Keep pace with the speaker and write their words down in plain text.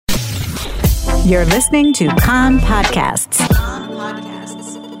You're listening to Kan Podcasts.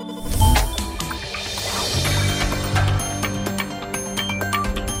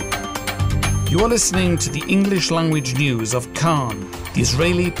 You are listening to the English language news of Kan, the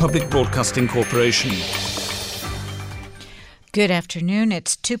Israeli Public Broadcasting Corporation. Good afternoon.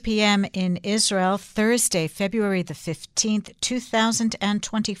 It's 2 p.m. in Israel, Thursday, February the 15th,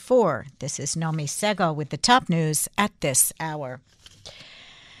 2024. This is Nomi Segal with the top news at this hour.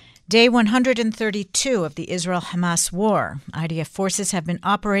 Day 132 of the Israel-Hamas war. IDF forces have been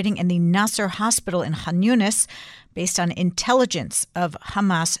operating in the Nasser hospital in Khan Yunis based on intelligence of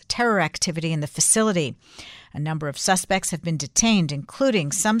Hamas terror activity in the facility. A number of suspects have been detained,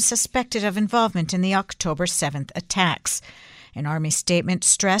 including some suspected of involvement in the October 7th attacks. An Army statement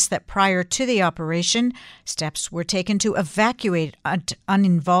stressed that prior to the operation, steps were taken to evacuate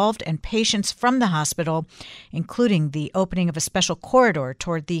uninvolved and patients from the hospital, including the opening of a special corridor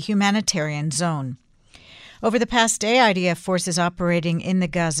toward the humanitarian zone. Over the past day, IDF forces operating in the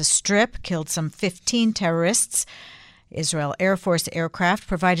Gaza Strip killed some 15 terrorists. Israel Air Force aircraft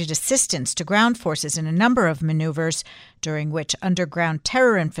provided assistance to ground forces in a number of maneuvers, during which underground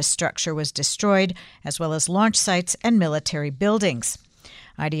terror infrastructure was destroyed, as well as launch sites and military buildings.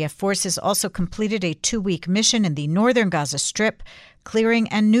 IDF forces also completed a 2-week mission in the northern Gaza Strip, clearing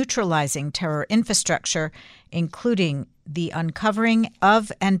and neutralizing terror infrastructure, including the uncovering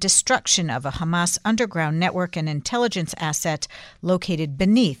of and destruction of a Hamas underground network and intelligence asset located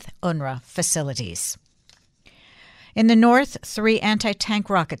beneath UNRWA facilities. In the north, 3 anti-tank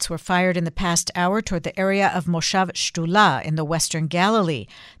rockets were fired in the past hour toward the area of Moshav Shtula in the western Galilee.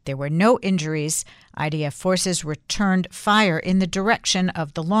 There were no injuries. IDF forces returned fire in the direction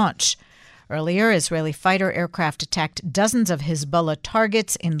of the launch. Earlier, Israeli fighter aircraft attacked dozens of Hezbollah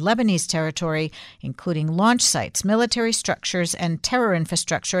targets in Lebanese territory, including launch sites, military structures, and terror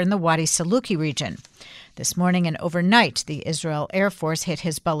infrastructure in the Wadi Saluki region. This morning and overnight, the Israel Air Force hit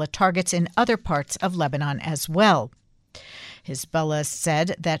Hezbollah targets in other parts of Lebanon as well. Hezbollah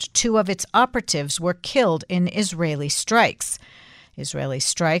said that 2 of its operatives were killed in Israeli strikes. Israeli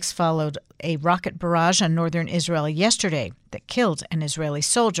strikes followed a rocket barrage on northern Israel yesterday that killed an Israeli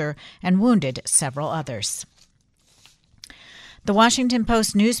soldier and wounded several others. The Washington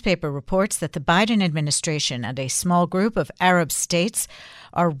Post newspaper reports that the Biden administration and a small group of Arab states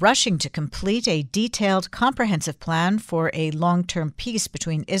are rushing to complete a detailed, comprehensive plan for a long-term peace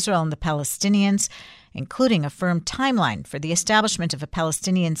between Israel and the Palestinians, including a firm timeline for the establishment of a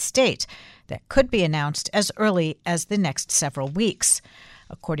Palestinian state that could be announced as early as the next several weeks.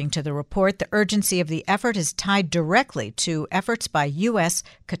 According to the report, the urgency of the effort is tied directly to efforts by U.S.,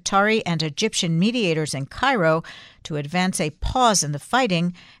 Qatari, and Egyptian mediators in Cairo to advance a pause in the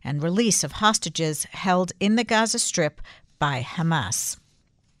fighting and release of hostages held in the Gaza Strip by Hamas.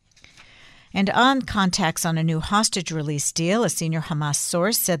 And on contacts on a new hostage release deal, a senior Hamas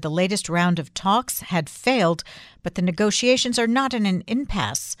source said the latest round of talks had failed, but the negotiations are not in an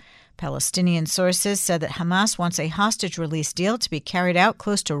impasse. Palestinian sources said that Hamas wants a hostage release deal to be carried out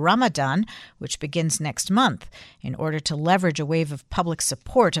close to Ramadan, which begins next month, in order to leverage a wave of public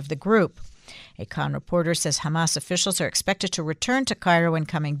support of the group. A Kan reporter says Hamas officials are expected to return to Cairo in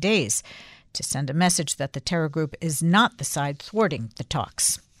coming days to send a message that the terror group is not the side thwarting the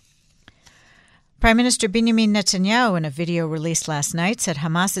talks. Prime Minister Benjamin Netanyahu, in a video released last night, said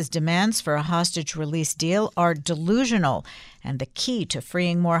Hamas's demands for a hostage release deal are delusional, and the key to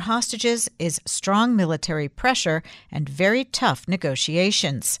freeing more hostages is strong military pressure and very tough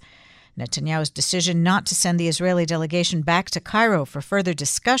negotiations. Netanyahu's decision not to send the Israeli delegation back to Cairo for further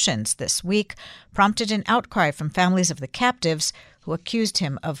discussions this week prompted an outcry from families of the captives who accused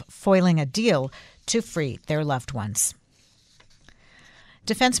him of foiling a deal to free their loved ones.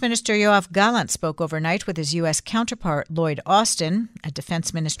 Defense Minister Yoav Gallant spoke overnight with his U.S. counterpart Lloyd Austin. A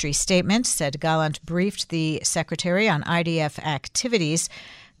Defense Ministry statement said Gallant briefed the Secretary on IDF activities.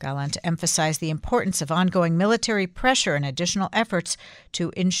 Gallant emphasized the importance of ongoing military pressure and additional efforts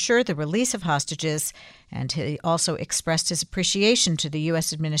to ensure the release of hostages, and he also expressed his appreciation to the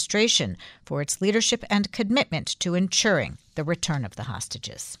U.S. administration for its leadership and commitment to ensuring the return of the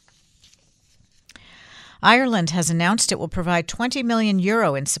hostages. Ireland has announced it will provide €20 million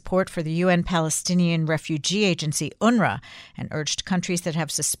in support for the UN Palestinian Refugee Agency, UNRWA, and urged countries that have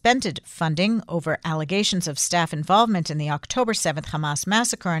suspended funding over allegations of staff involvement in the October 7th Hamas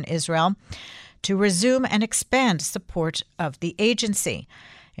massacre in Israel to resume and expand support of the agency.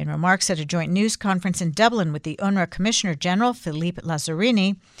 In remarks at a joint news conference in Dublin with the UNRWA Commissioner General, Philippe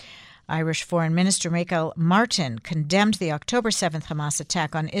Lazzarini, Irish Foreign Minister Michael Martin condemned the October 7th Hamas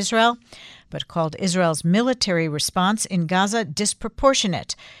attack on Israel, but called Israel's military response in Gaza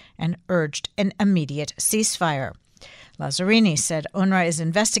disproportionate and urged an immediate ceasefire. Lazzarini said UNRWA is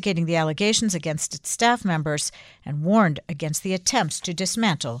investigating the allegations against its staff members and warned against the attempts to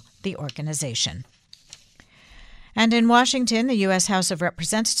dismantle the organization. And in Washington, the U.S. House of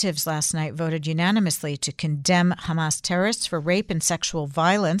Representatives last night voted unanimously to condemn Hamas terrorists for rape and sexual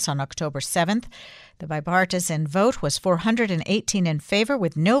violence on October 7th. The bipartisan vote was 418 in favor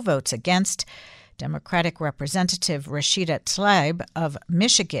with no votes against. Democratic Representative Rashida Tlaib of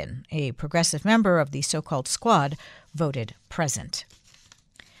Michigan, a progressive member of the so-called Squad, voted present.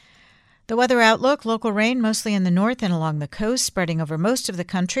 The weather outlook: local rain mostly in the north and along the coast, spreading over most of the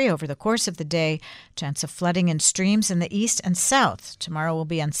country over the course of the day. Chance of flooding in streams in the east and south. Tomorrow will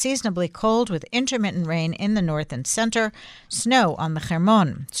be unseasonably cold with intermittent rain in the north and center. Snow on the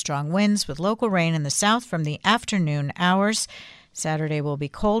Hermon. Strong winds with local rain in the south from the afternoon hours. Saturday will be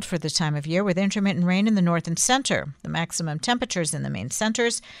cold for the time of year with intermittent rain in the north and center. The maximum temperatures in the main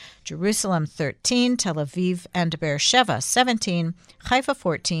centers: Jerusalem 13, Tel Aviv and Beersheva 17, Haifa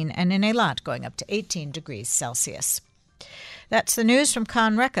 14, and in Eilat going up to 18 degrees Celsius. That's the news from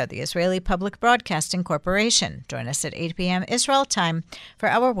Kan Reka, the Israeli Public Broadcasting Corporation. Join us at 8 p.m. Israel time for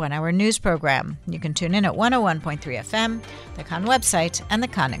our one-hour news program. You can tune in at 101.3 FM, the Kan website, and the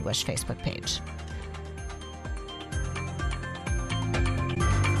Kan English Facebook page.